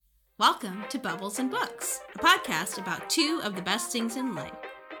Welcome to Bubbles and Books, a podcast about two of the best things in life,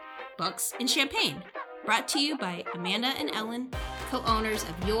 books and champagne, brought to you by Amanda and Ellen, co-owners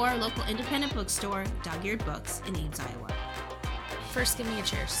of your local independent bookstore, Dog-Eared Books in Ames, Iowa. First, give me a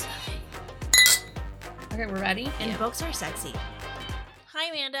cheers. Okay, we're ready? And books are sexy. Hi,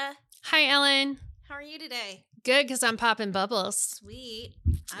 Amanda. Hi, Ellen. How are you today? Good, because I'm popping bubbles. Sweet.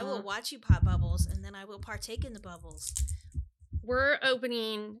 I will watch you pop bubbles, and then I will partake in the bubbles. We're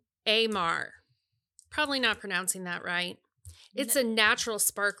opening Amar. Probably not pronouncing that right. It's a natural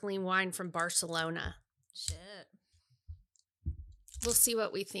sparkling wine from Barcelona. Shit. We'll see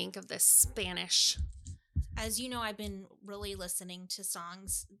what we think of this Spanish. As you know, I've been really listening to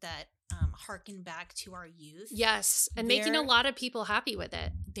songs that harken back to our youth. Yes, and making a lot of people happy with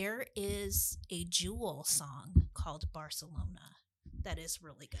it. There is a Jewel song called Barcelona that is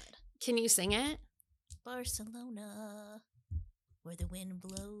really good. Can you sing it? Barcelona, where the wind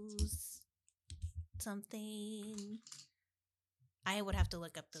blows something. I would have to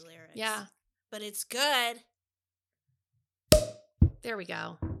look up the lyrics. Yeah. But it's good. There we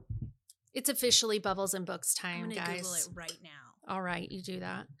go. It's officially Bubbles and Books time, I'm gonna guys. Google it right now. All right, you do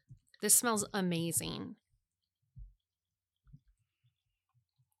that. This smells amazing.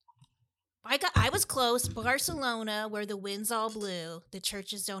 I was close. Barcelona, where the wind's all blue. The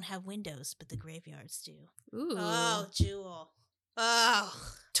churches don't have windows, but the graveyards do. Ooh. Oh, Jewel. Oh.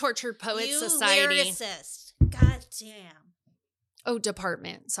 Tortured Poets You Society. Lyricist. God damn. Oh,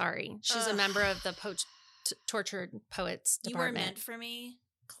 department. Sorry. She's a member of the Tortured Poets Department. You Were Meant for Me.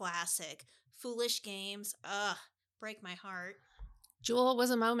 Classic. Foolish Games. Ugh. Break my heart. Jewel was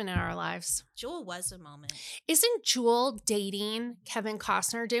a moment in our lives. Jewel was a moment. Isn't Jewel dating Kevin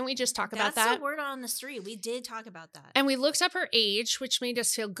Costner? Didn't we just talk about that? That's the word on the street. We did talk about that. And we looked up her age, which made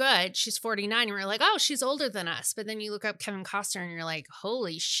us feel good. She's 49. And we are like, oh, she's older than us. But then you look up Kevin Costner and you're like,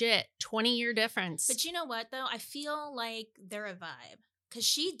 holy shit, 20-year difference. But you know what, though? I feel like they're a vibe. Because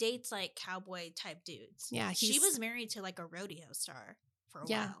she dates like cowboy type dudes. Yeah. She was married to like a rodeo star for a while.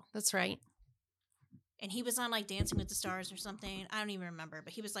 Yeah, that's right. And he was on like Dancing with the Stars or something. I don't even remember,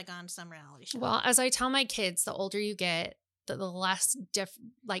 but he was like on some reality show. Well, as I tell my kids, the older you get, the less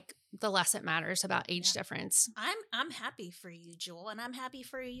the less it matters about age difference. I'm happy for you, Jewel, and I'm happy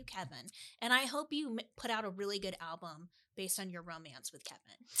for you, Kevin. And I hope you put out a really good album based on your romance with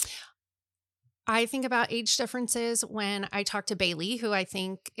Kevin. I think about age differences when I talk to Bailey, who I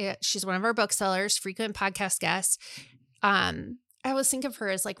think she's one of our booksellers, frequent podcast guest. I always think of her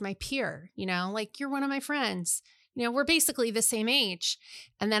as like my peer, you know, like you're one of my friends. You know, we're basically the same age.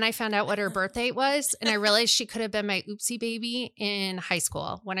 And then I found out what her birth date was. And I realized she could have been my oopsie baby in high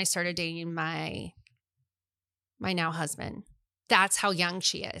school when I started dating my now husband. That's how young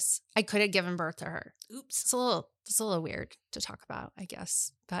she is. I could have given birth to her. Oops. It's a little weird to talk about, I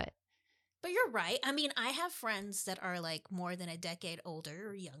guess. But you're right. I mean, I have friends that are like more than a decade older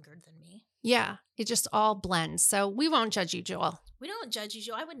or younger than me. Yeah, it just all blends. So we won't judge you, Jewel. We don't judge you,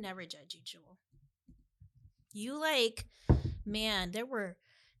 Jewel. I would never judge you, Jewel. You like, man, there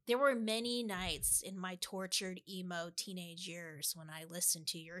were many nights in my tortured emo teenage years when I listened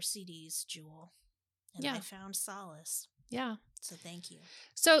to your CDs, Jewel. And I found solace. Yeah. So thank you.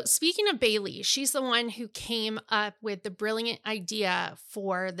 So speaking of Bailey, she's the one who came up with the brilliant idea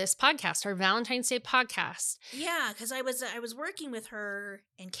for this podcast, our Valentine's Day podcast. Yeah, because I was working with her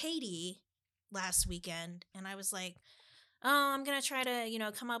and Katie last weekend, and I was like, oh, I'm going to try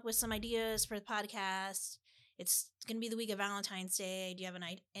to, come up with some ideas for the podcast. It's going to be the week of Valentine's Day. Do you have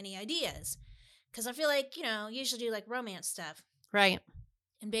any ideas? Because I feel like, you usually do like romance stuff. Right.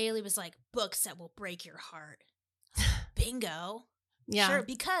 And Bailey was like, books that will break your heart. Bingo. Yeah. Sure,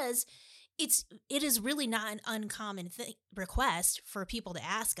 because it is really not an uncommon request for people to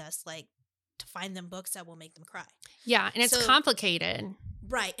ask us, like, to find them books that will make them cry. Yeah, and it's complicated.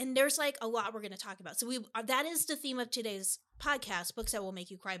 Right, and there's like a lot we're going to talk about. So that is the theme of today's podcast, books that will make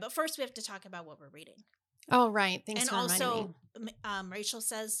you cry. But first we have to talk about what we're reading. Oh, right. Thanks for reminding me. And also, Rachel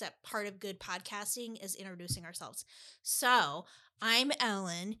says that part of good podcasting is introducing ourselves. So I'm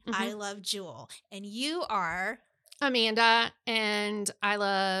Ellen. Mm-hmm. I love Jewel. And you are... Amanda, and I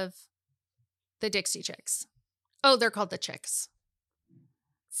love the Dixie Chicks. Oh, they're called the Chicks.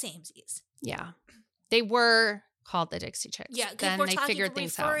 Samesies. Yeah. They were called the Dixie Chicks. Yeah, because we're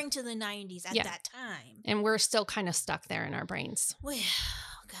referring to the 90s at that time. And we're still kind of stuck there in our brains. Well,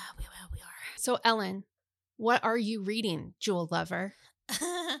 God, we are. So, Ellen, what are you reading, Jewel Lover?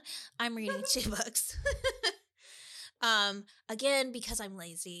 I'm reading 2 books. Again, because I'm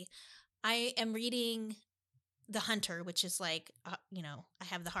lazy, I am reading The Hunter, which is like, I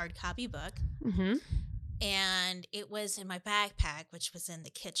have the hard copy book. Mm-hmm. And it was in my backpack, which was in the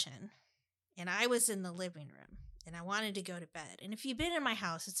kitchen. And I was in the living room. And I wanted to go to bed. And if you've been in my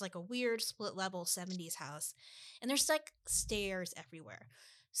house, it's like a weird split level 70s house. And there's like stairs everywhere.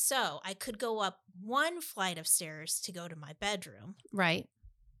 So I could go up one flight of stairs to go to my bedroom. Right.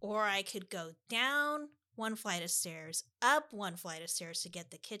 Or I could go down one flight of stairs, up one flight of stairs to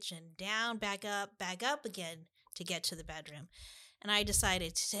get the kitchen, down, back up again to get to the bedroom. And I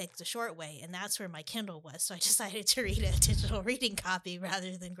decided to take the short way, and that's where my Kindle was. So I decided to read a digital reading copy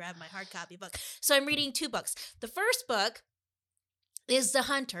rather than grab my hard copy book. So I'm reading 2 books. The first book is The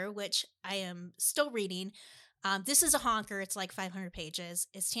Hunter, which I am still reading. This is a honker. It's like 500 pages.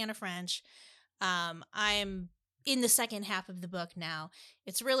 It's Tana French. I'm in the second half of the book now.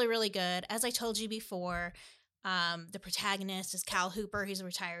 It's really, really good. As I told you before, the protagonist is Cal Hooper. He's a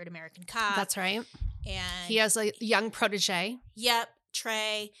retired American cop. That's right. And he has a young protege. Yep,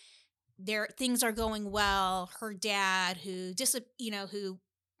 Trey. Things are going well. Her dad, who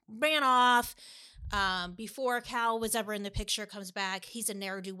ran off before Cal was ever in the picture, comes back. He's a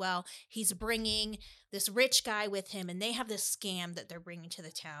ne'er-do-well. He's bringing this rich guy with him, and they have this scam that they're bringing to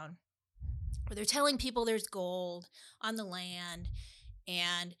the town where they're telling people there's gold on the land,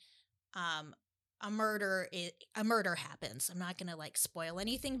 and a murder happens. I'm not going to spoil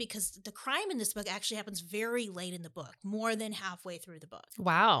anything because the crime in this book actually happens very late in the book, more than halfway through the book.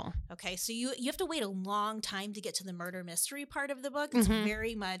 Wow. Okay, so you have to wait a long time to get to the murder mystery part of the book. It's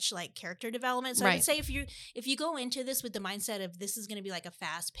very much like character development. So I would say if you go into this with the mindset of this is going to be like a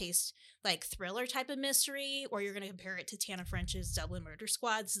fast-paced thriller type of mystery, or you're going to compare it to Tana French's Dublin Murder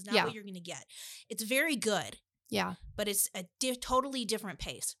Squad, this is not what you're going to get. It's very good. Yeah. But it's a totally different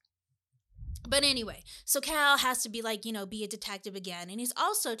pace. But anyway, so Cal has to be be a detective again. And he's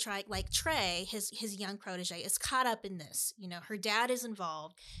also trying, Trey, his young protege, is caught up in this. Her dad is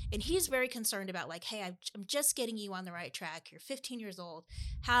involved. And he's very concerned about hey, I'm just getting you on the right track. You're 15 years old.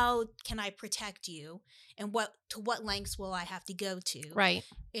 How can I protect you? And to what lengths will I have to go to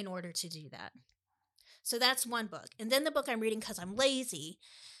in order to do that? So that's one book. And then the book I'm reading because I'm lazy,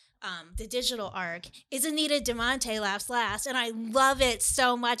 the digital arc, is Anita Diamante Laughs Last, and I love it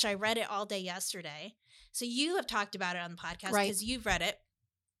so much. I read it all day yesterday. So you have talked about it on the podcast because you've read it.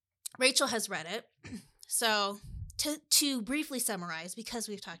 Rachel has read it. So to briefly summarize, because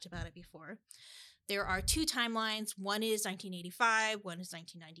we've talked about it before, there are 2 timelines. One is 1985, one is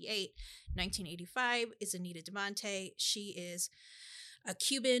 1998. 1985 is Anita Diamante. She is a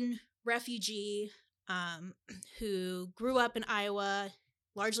Cuban refugee who grew up in Iowa,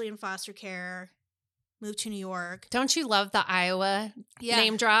 largely in foster care, moved to New York. Don't you love the Iowa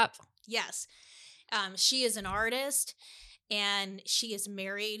name drop? Yes. She is an artist, and she is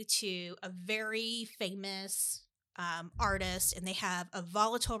married to a very famous artist, and they have a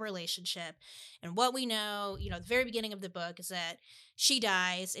volatile relationship. And what we know, the very beginning of the book is that she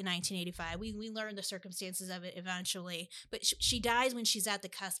dies in 1985. We learn the circumstances of it eventually, but she dies when she's at the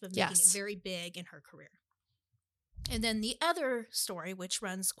cusp of making it very big in her career. And then the other story, which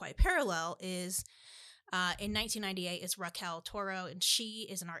runs quite parallel, is in 1998 is Raquel Toro, and she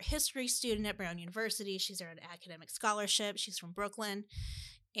is an art history student at Brown University. She's there on an academic scholarship. She's from Brooklyn,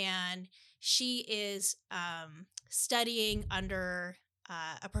 and she is studying under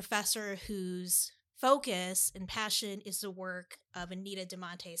a professor whose focus and passion is the work of Anita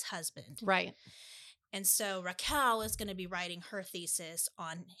Diamante's husband. Right. And so Raquel is going to be writing her thesis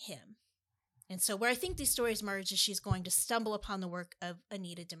on him. And so where I think these stories merge is she's going to stumble upon the work of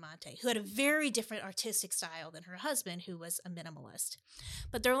Anita Diamante, who had a very different artistic style than her husband, who was a minimalist.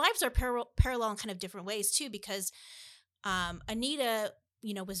 But their lives are parallel in kind of different ways, too, because Anita,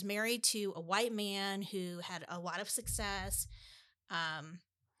 was married to a white man who had a lot of success.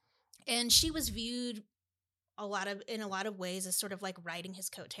 And she was viewed in a lot of ways as sort of riding his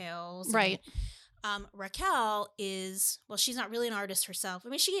coattails. Right. Raquel is, she's not really an artist herself. I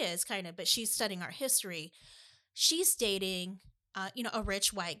mean, she is kind of, but she's studying art history. She's dating, a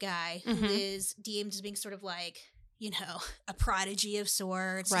rich white guy who is deemed as being sort of a prodigy of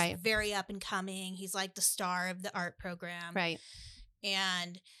sorts. Right. He's very up and coming. He's like the star of the art program. Right.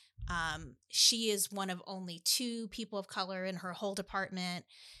 And she is one of only 2 people of color in her whole department.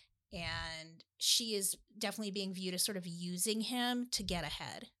 And she is definitely being viewed as sort of using him to get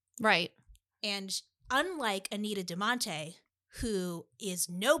ahead. Right. And unlike Anita Diamante, who is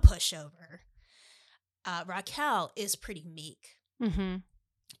no pushover, Raquel is pretty meek. Mm-hmm.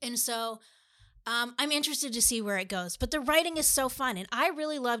 And so I'm interested to see where it goes. But the writing is so fun. And I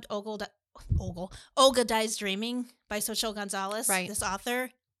really loved Olga Dies Dreaming by Xochitl Gonzalez, this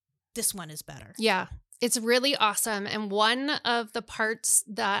author. This one is better. Yeah. It's really awesome. And one of the parts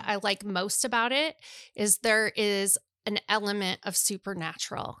that I like most about it is there is an element of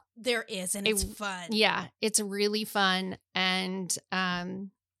supernatural. There is, and it's fun. Yeah, it's really fun. And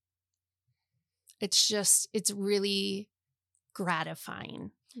it's really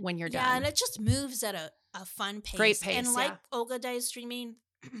gratifying when you're done. Yeah, and it just moves at a fun pace. Great pace, and like yeah. Olga Dies Dreaming,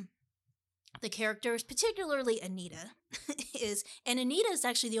 the characters, particularly Anita, Anita is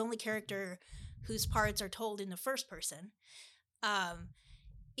actually the only character whose parts are told in the first person.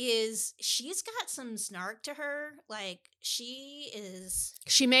 She's got some snark to her. Like she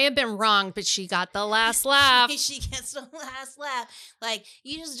may have been wrong, but she got the last laugh. She gets the last laugh. Like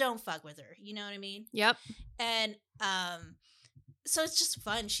you just don't fuck with her. You know what I mean? Yep. And so it's just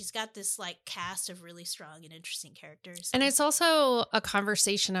fun. She's got this like cast of really strong and interesting characters. And it's also a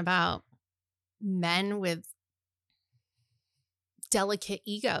conversation about men with delicate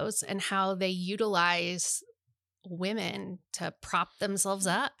egos and how they utilize women to prop themselves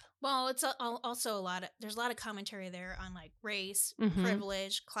up. Well, it's also there's a lot of commentary there on like race, Mhm.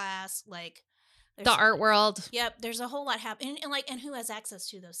 privilege, class, like The art world. Yep, there's a whole lot happening, and who has access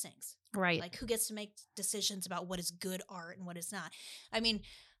to those things, Right. like who gets to make decisions about what is good art and what is not. I mean,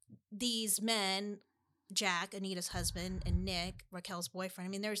 these men, Jack, Anita's husband, and Nick, Raquel's boyfriend. I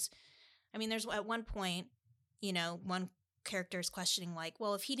mean, there's at one point, one character is questioning like,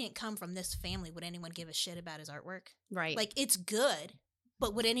 well, if he didn't come from this family, would anyone give a shit about his artwork? Right. Like, it's good,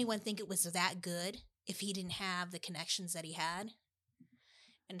 but would anyone think it was that good if he didn't have the connections that he had?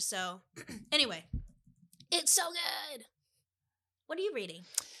 And so, anyway, it's so good. What are you reading?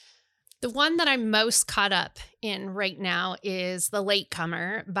 The one that I'm most caught up in right now is The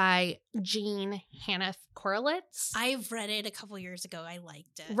Latecomer by Jean Hannah Korelitz. I've read it a couple years ago. I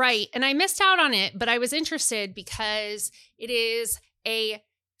liked it. Right. And I missed out on it, but I was interested because it is a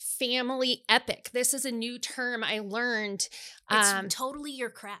family epic. This is a new term I learned. It's totally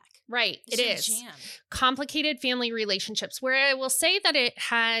your crack. Right. It's it your is. Jam. Complicated family relationships, where I will say that it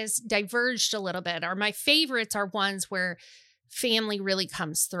has diverged a little bit, or my favorites are ones where family really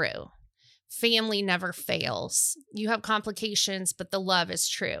comes through. Family never fails. You have complications, but the love is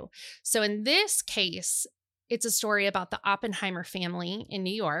true. So in this case, it's a story about the Oppenheimer family in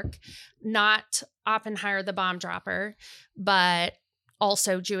New York, not Oppenheimer, the bomb dropper, but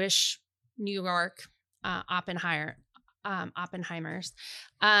also Jewish New York Oppenheimers.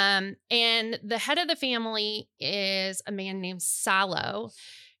 And the head of the family is a man named Salo,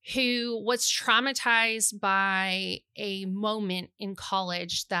 who was traumatized by a moment in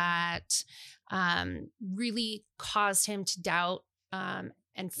college that really caused him to doubt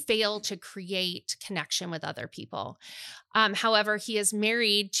and fail to create connection with other people. However, he is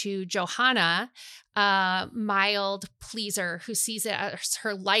married to Johanna, a mild pleaser who sees it as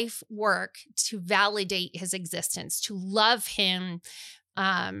her life work to validate his existence, to love him,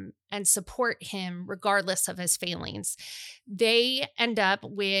 and support him regardless of his failings. They end up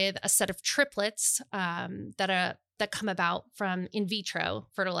with a set of triplets that come about from in vitro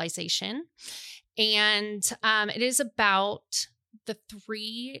fertilization. And it is about the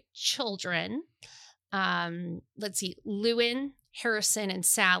three children, Lewin, Harrison, and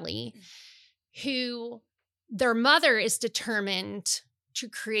Sally, who their mother is determined to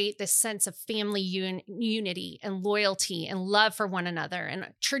create this sense of family unity and loyalty and love for one another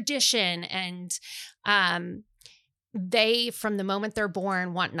and tradition. And they, from the moment they're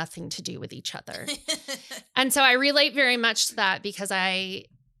born, want nothing to do with each other. And so I relate very much to that because I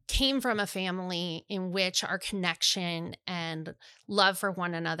came from a family in which our connection and love for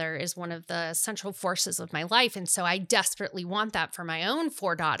one another is one of the central forces of my life. And so I desperately want that for my own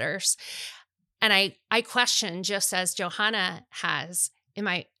 4 daughters. And I question, just as Johanna has, am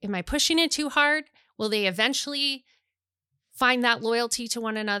I pushing it too hard? Will they eventually find that loyalty to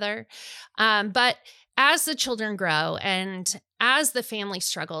one another? But as the children grow and as the family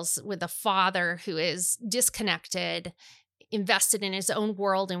struggles with a father who is disconnected, invested in his own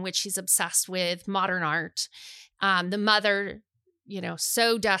world in which he's obsessed with modern art, the mother,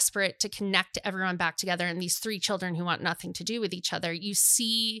 so desperate to connect everyone back together, and these 3 children who want nothing to do with each other, you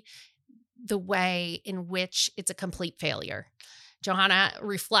see the way in which it's a complete failure. Johanna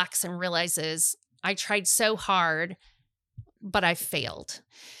reflects and realizes, I tried so hard, but I failed.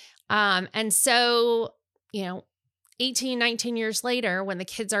 And so, 18, 19 years later, when the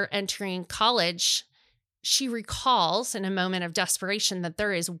kids are entering college, she recalls in a moment of desperation that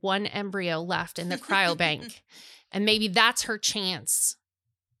there is one embryo left in the cryobank. And maybe that's her chance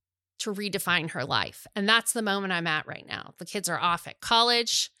to redefine her life. And that's the moment I'm at right now. The kids are off at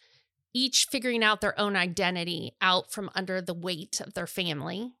college. each figuring out their own identity out from under the weight of their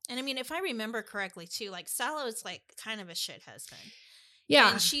family. And I mean, if I remember correctly too, like Sallow is like kind of a shit husband.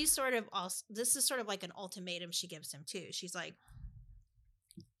 Yeah. And she's sort of also, this is sort of like an ultimatum she gives him too. She's like,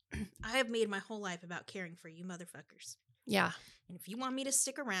 I have made my whole life about caring for you motherfuckers. Yeah. And if you want me to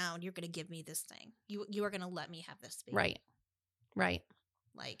stick around, you're going to give me this thing. You are going to let me have this baby. Right. Right.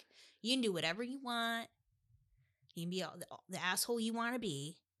 Like, you can do whatever you want. You can be the asshole you want to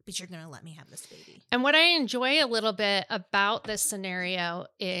be, but you're going to let me have this baby. And what I enjoy a little bit about this scenario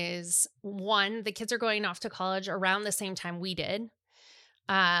is, one, the kids are going off to college around the same time we did.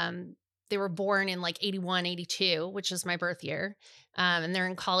 They were born in like 81, 82, which is my birth year. And they're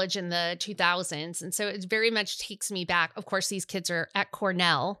in college in the 2000s. And so it very much takes me back. Of course, these kids are at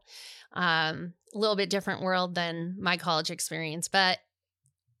Cornell, a little bit different world than my college experience, but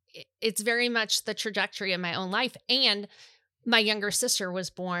it's very much the trajectory of my own life. And my younger sister was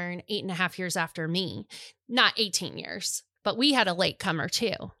born 8.5 years after me, not 18 years, but we had a latecomer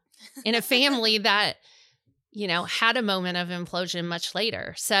too, in a family that, you know, had a moment of implosion much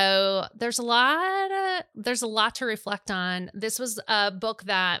later. So there's a lot to reflect on. This was a book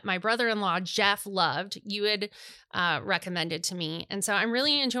that my brother-in-law, Jeff, loved. You had recommended to me. And so I'm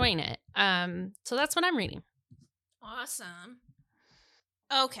really enjoying it. So that's what I'm reading. Awesome.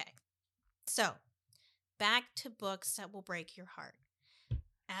 Okay. So back to books that will break your heart.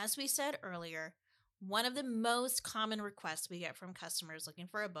 As we said earlier, one of the most common requests we get from customers looking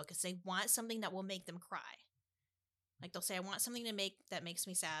for a book is they want something that will make them cry. Like they'll say, I want something that makes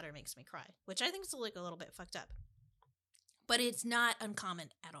me sad or makes me cry, which I think is like a little bit fucked up. But it's not uncommon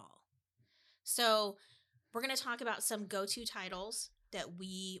at all. So we're going to talk about some go-to titles that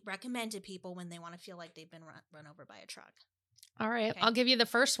we recommend to people when they want to feel like they've been run over by a truck. All right. Okay. I'll give you the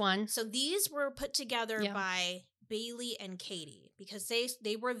first one. So these were put together by Bailey and Katie because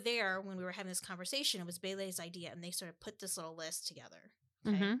they were there when we were having this conversation. It was Bailey's idea, and they sort of put this little list together.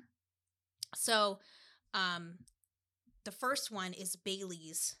 Okay. Mm-hmm. So the first one is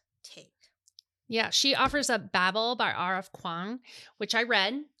Bailey's take. Yeah, she offers up Babel by R.F. Kuang, which I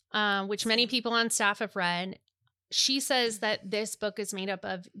read, which many people on staff have read. She says that this book is made up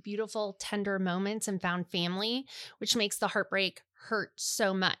of beautiful, tender moments and found family, which makes the heartbreak hurt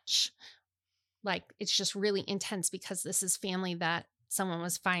so much. Like, it's just really intense because this is family that someone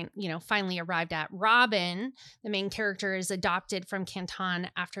was finally arrived at. Robin, the main character, is adopted from Canton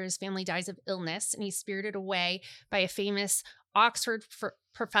after his family dies of illness, and he's spirited away by a famous Oxford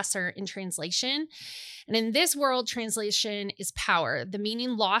professor in translation. And in this world, translation is power. The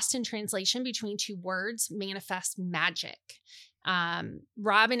meaning lost in translation between two words manifests magic.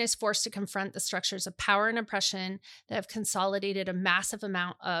 Robin is forced to confront the structures of power and oppression that have consolidated a massive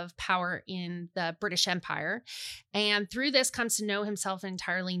amount of power in the British Empire. And through this comes to know himself in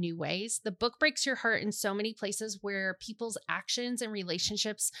entirely new ways. The book breaks your heart in so many places where people's actions and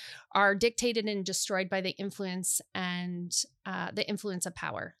relationships are dictated and destroyed by the influence of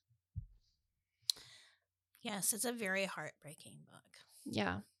power. Yes, it's a very heartbreaking book.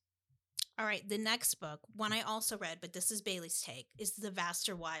 Yeah. All right, the next book, one I also read, but this is Bailey's take, is The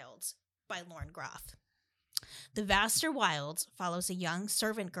Vaster Wilds by Lauren Groff. The Vaster Wilds follows a young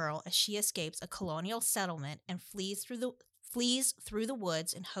servant girl as she escapes a colonial settlement and flees through the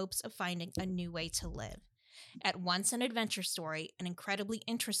woods in hopes of finding a new way to live. At once an adventure story and incredibly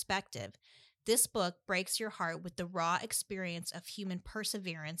introspective, this book breaks your heart with the raw experience of human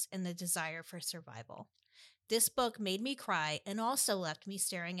perseverance and the desire for survival. This book made me cry and also left me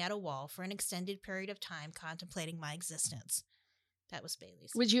staring at a wall for an extended period of time contemplating my existence. That was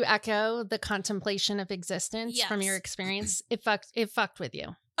Bailey's. Would you echo the contemplation of existence from your experience? It fucked with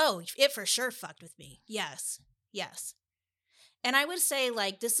you. Oh, it for sure fucked with me. Yes. Yes. And I would say,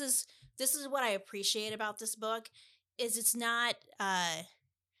 like, this is what I appreciate about this book is it's not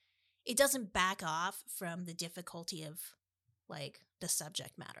it doesn't back off from the difficulty of like the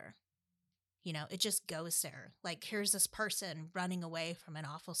subject matter. You know, it just goes there. Like, here's this person running away from an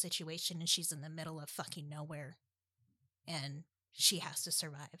awful situation and she's in the middle of fucking nowhere and she has to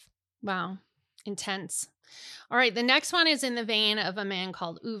survive. Wow. Intense. All right. The next one is in the vein of A Man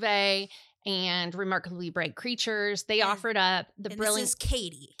Called Uwe and Remarkably Bright Creatures. They offered up the brilliant... This is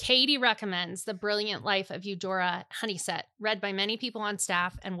Katie. Katie recommends The Brilliant Life of Eudora Honeysett, read by many people on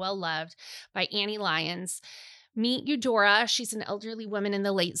staff and well-loved by Annie Lyons. Meet Eudora. She's an elderly woman in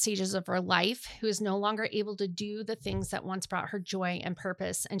the late stages of her life who is no longer able to do the things that once brought her joy and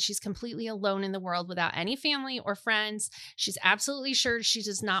purpose. And she's completely alone in the world without any family or friends. She's absolutely sure she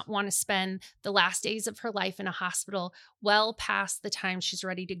does not want to spend the last days of her life in a hospital well past the time she's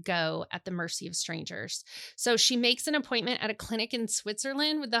ready to go at the mercy of strangers. So she makes an appointment at a clinic in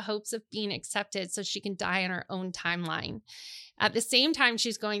Switzerland with the hopes of being accepted so she can die on her own timeline. At the same time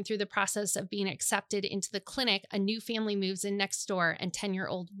she's going through the process of being accepted into the clinic, a new family moves in next door, and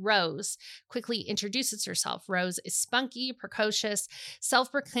 10-year-old Rose quickly introduces herself. Rose is spunky, precocious,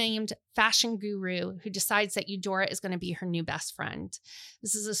 self-proclaimed fashion guru who decides that Eudora is going to be her new best friend.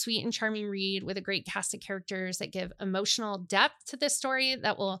 This is a sweet and charming read with a great cast of characters that give emotional depth to this story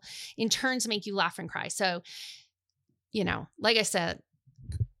that will in turns make you laugh and cry. So, you know, like I said,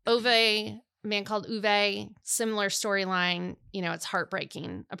 Ove, Man Called Uwe, similar storyline. You know, it's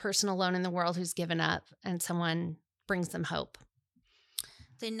heartbreaking. A person alone in the world who's given up and someone brings them hope.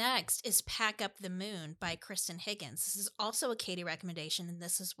 The next is Pack Up the Moon by Kristen Higgins. This is also a Katie recommendation, and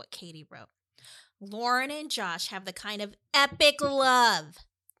this is what Katie wrote. Lauren and Josh have the kind of epic love,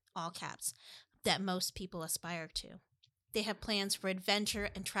 all caps, that most people aspire to. They have plans for adventure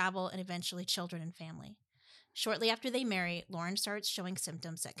and travel and eventually children and family. Shortly after they marry, Lauren starts showing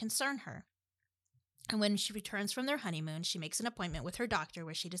symptoms that concern her. And when she returns from their honeymoon, she makes an appointment with her doctor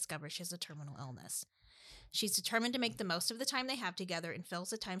where she discovers she has a terminal illness. She's determined to make the most of the time they have together and fills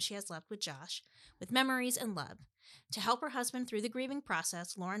the time she has left with Josh with memories and love. To help her husband through the grieving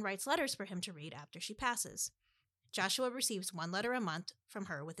process, Lauren writes letters for him to read after she passes. Joshua receives 1 letter a month from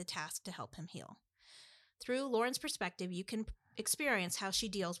her with a task to help him heal. Through Lauren's perspective, you can experience how she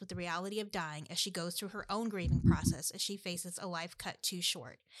deals with the reality of dying as she goes through her own grieving process as she faces a life cut too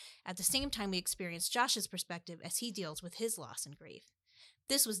short. At the same time, we experience Josh's perspective as he deals with his loss and grief.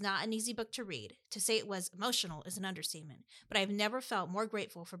 This was not an easy book to read. To say it was emotional is an understatement, but I've never felt more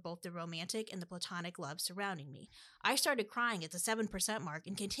grateful for both the romantic and the platonic love surrounding me. I started crying at the 7% mark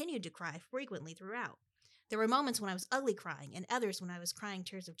and continued to cry frequently throughout. There were moments when I was ugly crying and others when I was crying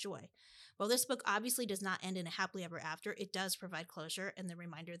tears of joy. While this book obviously does not end in a happily ever after, it does provide closure and the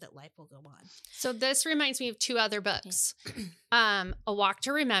reminder that life will go on. So this reminds me of 2 other books. A Walk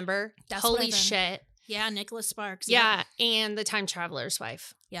to Remember. That's Holy shit. Yeah, Nicholas Sparks. Yeah, Yep. and The Time Traveler's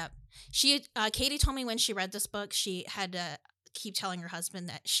Wife. Yep. Katie told me when she read this book, she had to keep telling her husband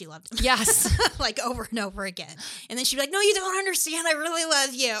that she loved him. Yes. Like over and over again. And then she'd be like, no, you don't understand. I really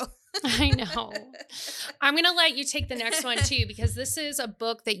love you. I know. I'm going to let you take the next one too, because this is a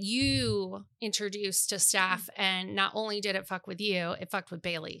book that you introduced to staff, and not only did it fuck with you, it fucked with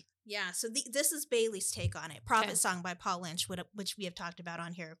Bailey. Yeah, so this is Bailey's take on it. Prophet Okay. Song by Paul Lynch, which we have talked about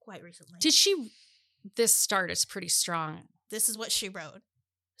on here quite recently. This start is pretty strong. This is what she wrote.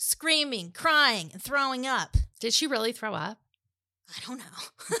 Screaming, crying, and throwing up. Did she really throw up? I don't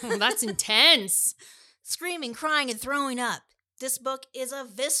know. Well, that's intense. Screaming, crying, and throwing up. This book is a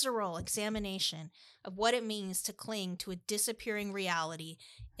visceral examination of what it means to cling to a disappearing reality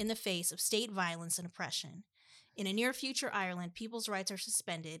in the face of state violence and oppression. In a near future Ireland, people's rights are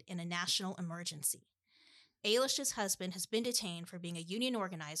suspended in a national emergency. Ailish's husband has been detained for being a union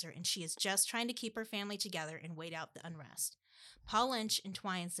organizer, and she is just trying to keep her family together and wait out the unrest. Paul Lynch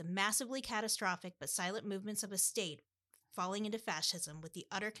entwines the massively catastrophic but silent movements of a state falling into fascism with the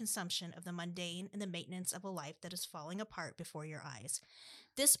utter consumption of the mundane and the maintenance of a life that is falling apart before your eyes.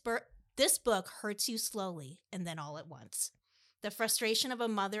 This book hurts you slowly and then all at once. The frustration of a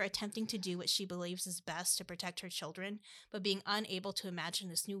mother attempting to do what she believes is best to protect her children, but being unable to imagine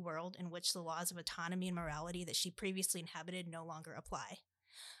this new world in which the laws of autonomy and morality that she previously inhabited no longer apply.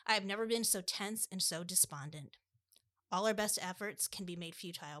 I have never been so tense and so despondent. All our best efforts can be made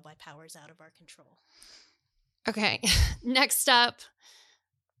futile by powers out of our control. Okay, next up.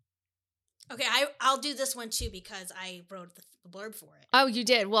 Okay, I'll do this one too because I wrote the blurb for it. Oh, you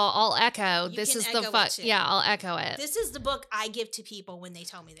did? Well, I'll echo. You This can is echo the it fuck. too. Yeah, I'll echo it. This is the book I give to people when they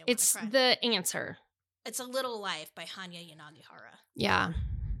tell me they want It's to cry. The Answer. It's A Little Life by Hanya Yanagihara. Yeah.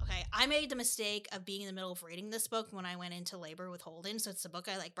 Okay, I made the mistake of being in the middle of reading this book when I went into labor with Holden, so it's the book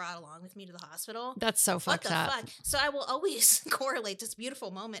I brought along with me to the hospital. That's so fucked What the up. fuck? So I will always correlate this beautiful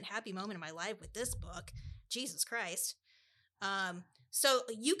moment, happy moment in my life with this book. Jesus Christ. So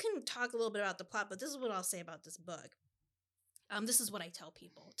you can talk a little bit about the plot, but this is what I'll say about this book. This is what I tell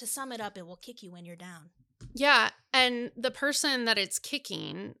people. To sum it up, it will kick you when you're down. Yeah, and the person that it's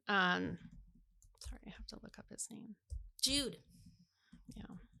kicking, sorry, I have to look up his name. Jude. Yeah.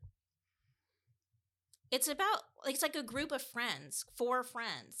 It's like a group of friends, 4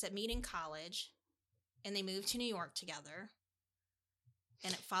 friends that meet in college, and they move to New York together,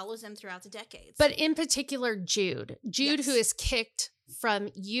 and it follows them throughout the decades. But in particular, Jude, Yes. who is kicked from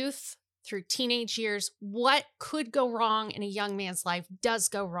youth through teenage years. What could go wrong in a young man's life does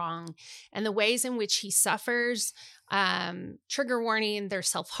go wrong, and the ways in which he suffers, trigger warning, there's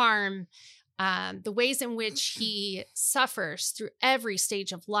self-harm, the ways in which he suffers through every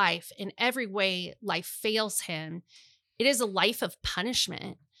stage of life, in every way life fails him. It is a life of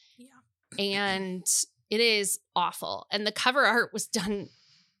punishment. Yeah. And it is awful. And the cover art was done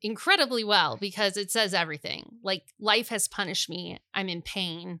incredibly well because it says everything. Like, life has punished me. I'm in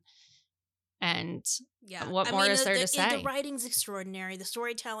pain. And what more is there to say? The writing's extraordinary. The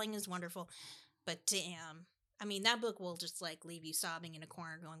storytelling is wonderful. But damn. I mean, that book will just like leave you sobbing in a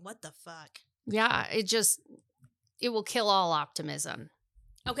corner going, what the fuck? Yeah, it will kill all optimism.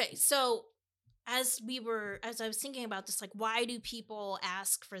 Okay, so as I was thinking about this, like, why do people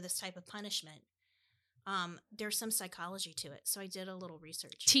ask for this type of punishment? There's some psychology to it. So I did a little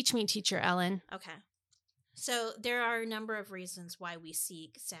research. Teach me, teacher Ellen. Okay. So there are a number of reasons why we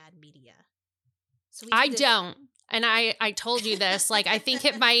seek sad media. So I don't. And I told you this, like, I think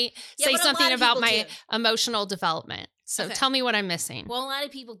it might say something about my emotional development. So tell me what I'm missing. Well, a lot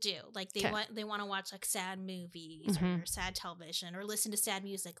of people do. Like, they want to watch like sad movies or sad television or listen to sad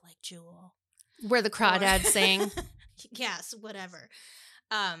music like Jewel. Where the crawdads sing. Yes, whatever.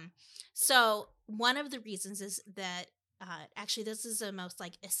 So one of the reasons is that actually this is the most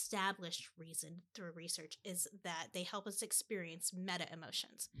like established reason through research is that they help us experience meta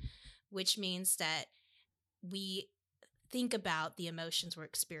emotions, which means that we think about the emotions we're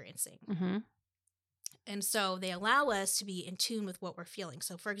experiencing. Mm-hmm. And so they allow us to be in tune with what we're feeling.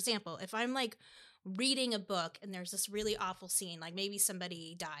 So for example, if I'm like reading a book and there's this really awful scene, like maybe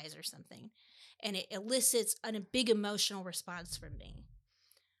somebody dies or something, and it elicits a big emotional response from me,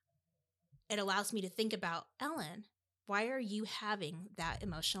 it allows me to think about, Ellen, why are you having that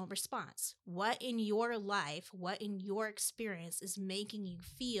emotional response? What in your life, what in your experience is making you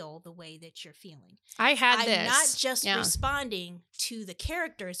feel the way that you're feeling? I'm not just responding to the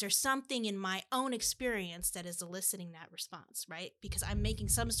characters. There's something in my own experience that is eliciting that response, right? Because I'm making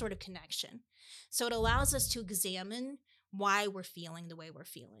some sort of connection. So it allows us to examine why we're feeling the way we're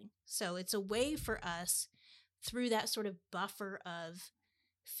feeling. So it's a way for us, through that sort of buffer of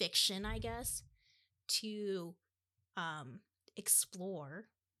fiction, I guess, to explore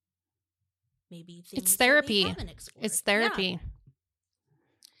maybe things. It's therapy. That we haven't explored. It's therapy.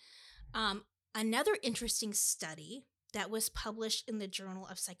 Yeah. Another interesting study that was published in the Journal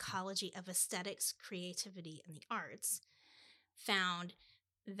of Psychology of Aesthetics, Creativity, and the Arts found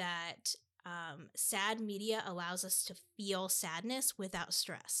that sad media allows us to feel sadness without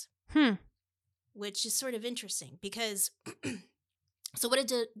stress, which is sort of interesting because so what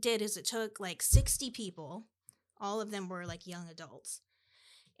it did is it took like 60 people. All of them were like young adults.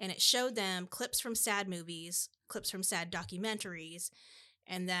 And it showed them clips from sad movies, clips from sad documentaries,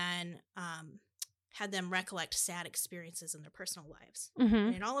 and then had them recollect sad experiences in their personal lives. Mm-hmm.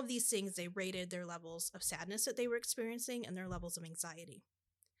 And in all of these things, they rated their levels of sadness that they were experiencing and their levels of anxiety.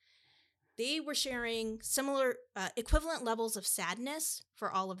 They were sharing similar, equivalent levels of sadness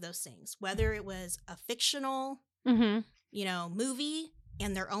for all of those things, whether it was a fictional, movie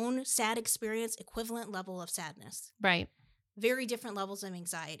and their own sad experience, equivalent level of sadness. Right. Very different levels of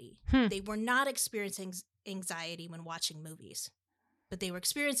anxiety. They were not experiencing anxiety when watching movies, but they were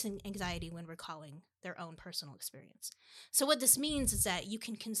experiencing anxiety when recalling their own personal experience. So what this means is that you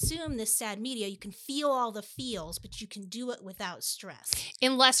can consume this sad media, you can feel all the feels, but you can do it without stress.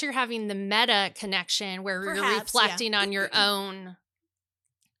 Unless you're having the meta connection where you're reflecting on your own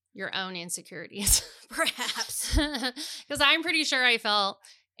insecurities. Perhaps. Because I'm pretty sure I felt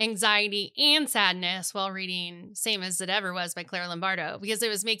anxiety and sadness while reading Same as It Ever Was by Claire Lombardo because it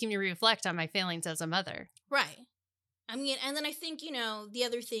was making me reflect on my feelings as a mother. Right. I mean, and then I think, the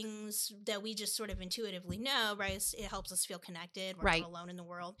other things that we just sort of intuitively know, right, it helps us feel connected. We're not alone in the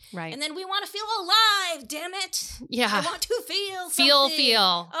world. Right. And then we want to feel alive, damn it. Yeah. I want to feel something.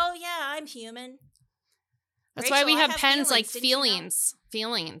 Feel. Oh, yeah, I'm human. That's Rachel, why we have pens like feelings.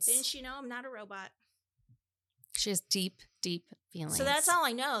 Feelings. Didn't you know I'm not a robot? She has deep, deep feelings. So that's all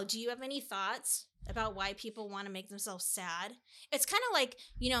I know. Do you have any thoughts about why people want to make themselves sad? It's kind of like,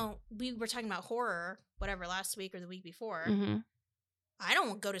 we were talking about horror, whatever, last week or the week before. Mm-hmm. I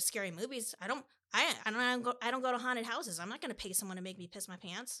don't go to scary movies. I don't go to haunted houses. I'm not going to pay someone to make me piss my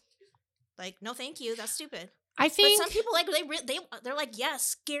pants. Like, no, thank you. That's stupid. I think but some people they're like, yes,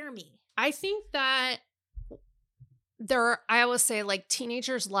 scare me. I think that I always say like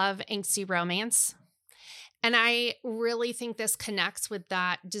teenagers love angsty romance. And I really think this connects with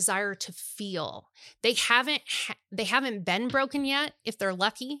that desire to feel. They haven't been broken yet, if they're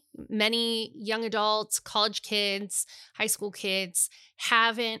lucky. Many young adults, college kids, high school kids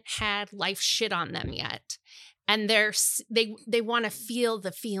haven't had life shit on them yet. And they want to feel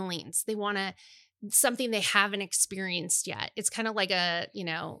the feelings. They want to something they haven't experienced yet. It's kind of like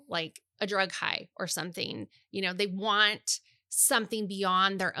like a drug high or something. They want something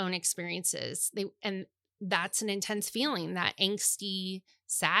beyond their own experiences. And that's an intense feeling, that angsty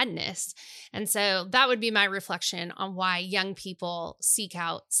sadness. And so that would be my reflection on why young people seek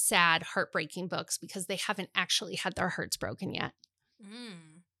out sad, heartbreaking books, because they haven't actually had their hearts broken yet.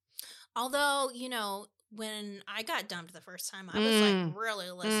 Although, when I got dumped the first time, I was like really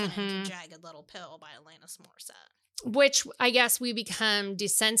listening to Jagged Little Pill by Alanis Morissette. Which I guess we become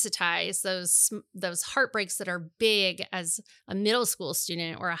desensitized, those heartbreaks that are big as a middle school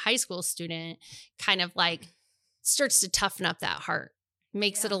student or a high school student kind of like starts to toughen up that heart,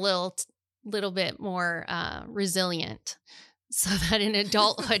 makes it a little bit more resilient, so that in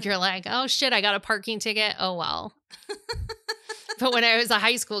adulthood you're like, oh shit, I got a parking ticket. Oh, well. But when I was a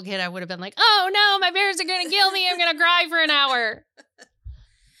high school kid, I would have been like, oh no, my parents are going to kill me. I'm going to cry for an hour.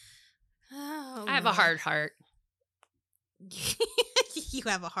 Oh, I have a hard heart. You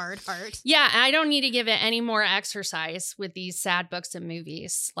have a hard heart. Yeah, I don't need to give it any more exercise with these sad books and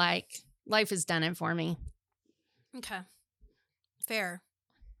movies. Like, life has done it for me. Okay. Fair.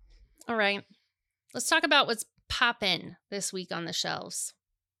 All right. Let's talk about what's poppin' this week on the shelves.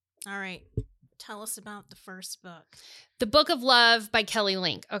 All right. Tell us about the first book. The Book of Love by Kelly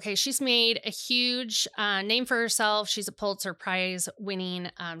Link. Okay, she's made a huge name for herself. She's a Pulitzer Prize winning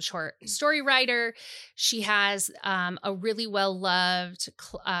short story writer. She has a really well-loved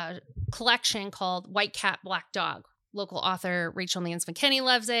collection called White Cat, Black Dog. Local author Rachel Mans McKinney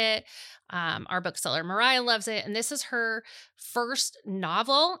loves it. Our bookseller Mariah loves it. And this is her first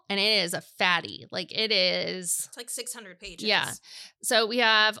novel, and it is a fatty. Like, it is. It's like 600 pages. Yeah. So we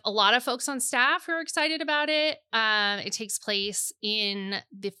have a lot of folks on staff who are excited about it. It takes place in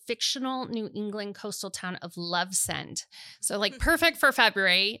the fictional New England coastal town of Lovesend. So, like, perfect for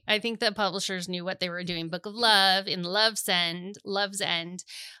February. I think the publishers knew what they were doing. Book of Love in Love's End.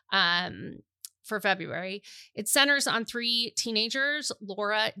 For February. It centers on 3 teenagers,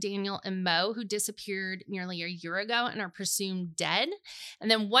 Laura, Daniel, and Mo, who disappeared nearly a year ago and are presumed dead.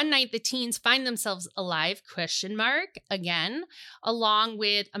 And then one night the teens find themselves alive, again, along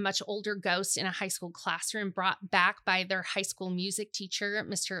with a much older ghost in a high school classroom brought back by their high school music teacher,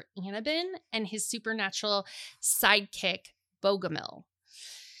 Mr. Anabin, and his supernatural sidekick, Bogomil.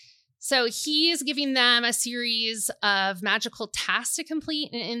 So he's giving them a series of magical tasks to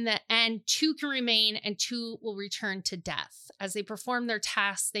complete, and in the end, 2 can remain and 2 will return to death. As they perform their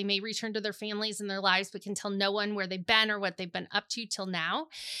tasks, they may return to their families and their lives, but can tell no one where they've been or what they've been up to till now.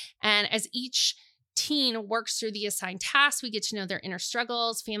 And as each teen works through the assigned tasks, we get to know their inner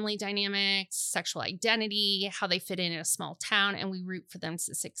struggles, family dynamics, sexual identity, how they fit in a small town, and we root for them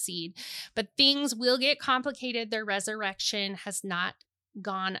to succeed. But things will get complicated. Their resurrection has not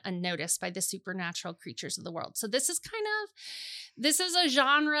gone unnoticed by the supernatural creatures of the world. So this is a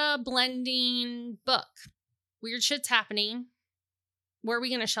genre blending book. Weird shit's happening. Where are we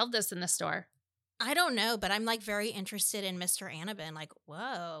going to shelve this in the store? I don't know, but I'm like very interested in Mr. Anabin. Like,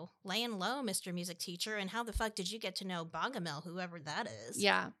 whoa, laying low, Mr. Music Teacher. And how the fuck did you get to know Bogomil, whoever that is?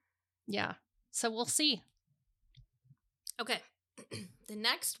 Yeah. So we'll see. Okay. The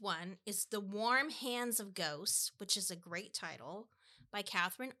next one is The Warm Hands of Ghosts, which is a great title, by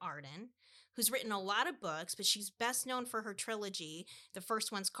Catherine Arden, who's written a lot of books, but she's best known for her trilogy. The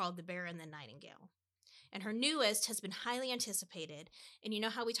first one's called The Bear and the Nightingale. And her newest has been highly anticipated. And you know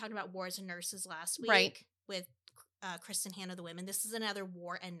how we talked about Wars and Nurses last week? Right. With Kristen Hanna, The Women. This is another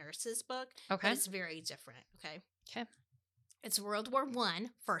War and Nurses book. Okay. But it's very different, okay? Okay. It's World War I,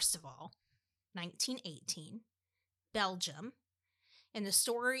 first of all, 1918, Belgium. And the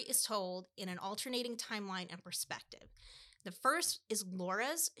story is told in an alternating timeline and perspective. The first is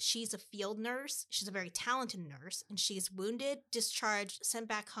Laura's. She's a field nurse. She's a very talented nurse, and she's wounded, discharged, sent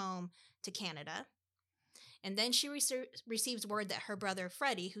back home to Canada. And then she receives word that her brother,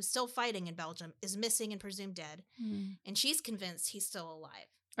 Freddie, who's still fighting in Belgium, is missing and presumed dead. And she's convinced he's still alive.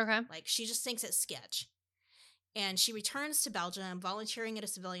 Okay. Like, she just thinks it's sketch. And she returns to Belgium, volunteering at a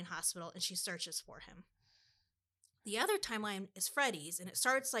civilian hospital, and she searches for him. The other timeline is Freddie's, and it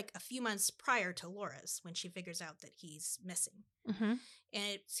starts like a few months prior to Laura's when she figures out that he's missing. Mm-hmm.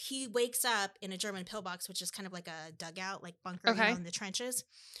 And he wakes up in a German pillbox, which is kind of like a dugout, like bunker in the trenches.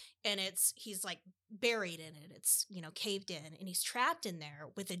 And he's like buried in it. It's, caved in, and he's trapped in there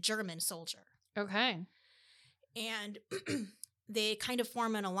with a German soldier. Okay. And they kind of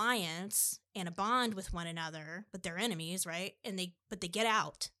form an alliance and a bond with one another, but they're enemies, right? But they get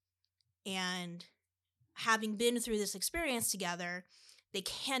out. And having been through this experience together, they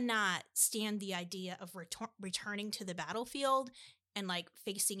cannot stand the idea of returning to the battlefield and like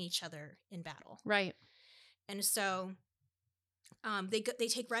facing each other in battle. Right. And so they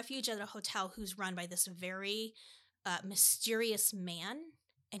take refuge at a hotel who's run by this very mysterious man,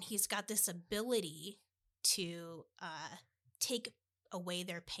 and he's got this ability to take away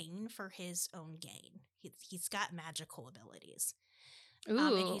their pain for his own gain. He's got magical abilities.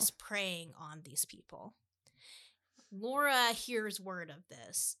 And he's preying on these people. Laura hears word of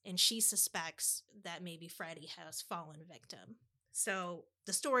this, and she suspects that maybe Freddie has fallen victim. So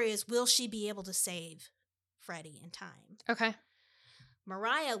the story is, will she be able to save Freddie in time? Okay.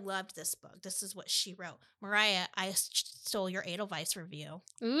 Mariah loved this book. This is what she wrote. Mariah, I stole your Edelweiss review.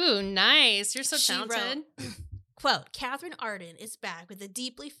 Ooh, nice. You're so talented. She wrote, quote, Catherine Arden is back with a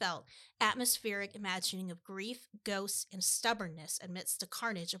deeply felt, atmospheric imagining of grief, ghosts, and stubbornness amidst the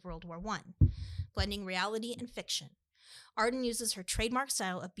carnage of World War I, blending reality and fiction. Arden uses her trademark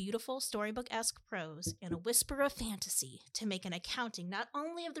style of beautiful, storybook-esque prose and a whisper of fantasy to make an accounting not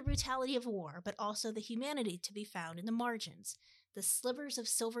only of the brutality of war, but also the humanity to be found in the margins, the slivers of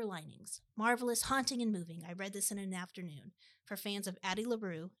silver linings. Marvelous, haunting, and moving. I read this in an afternoon. For fans of Addie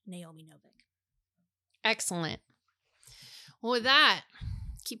LaRue, Naomi Novik. Excellent. Well, with that,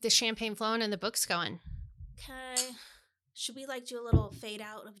 keep the champagne flowing and the books going. Okay. Should we do a little fade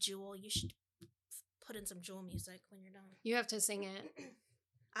out of Jewel? You should put in some Jewel music when you're done. You have to sing it.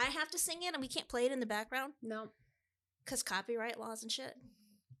 I have to sing it and we can't play it in the background? No. Because copyright laws and shit?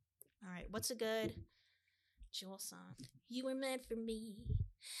 All right. What's a good Jewel song? You were meant for me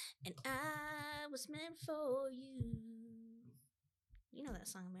and I was meant for you. You know that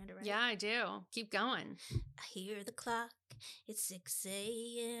song, Amanda, right? Yeah, I do. Keep going. I hear the clock. It's 6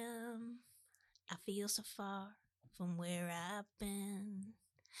 a.m. I feel so far from where I've been.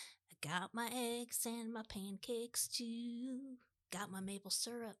 I got my eggs and my pancakes too. Got my maple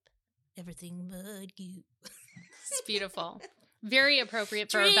syrup. Everything but you. It's beautiful. Very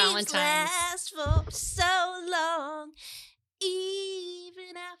appropriate for Dreams a Valentine's. Last for so long,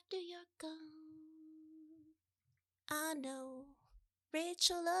 even after you're gone. I know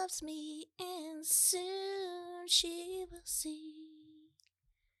Rachel loves me, and soon she will see.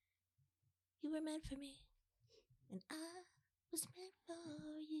 You were meant for me, and I was meant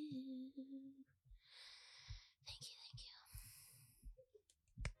for you. Thank you.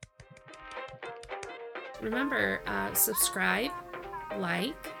 Remember, subscribe,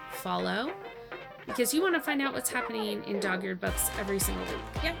 like, follow, because you want to find out what's happening in Dog-Eared Books every single week.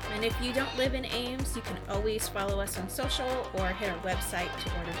 Yeah, and if you don't live in Ames, you can always follow us on social or hit our website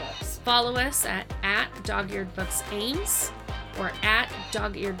to order books. Follow us at Dog-Eared Books Ames or at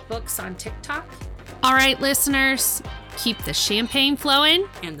Dog-Eared Books on TikTok. All right, listeners, keep the champagne flowing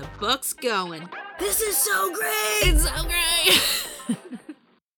and the books going. This is so great! It's so great!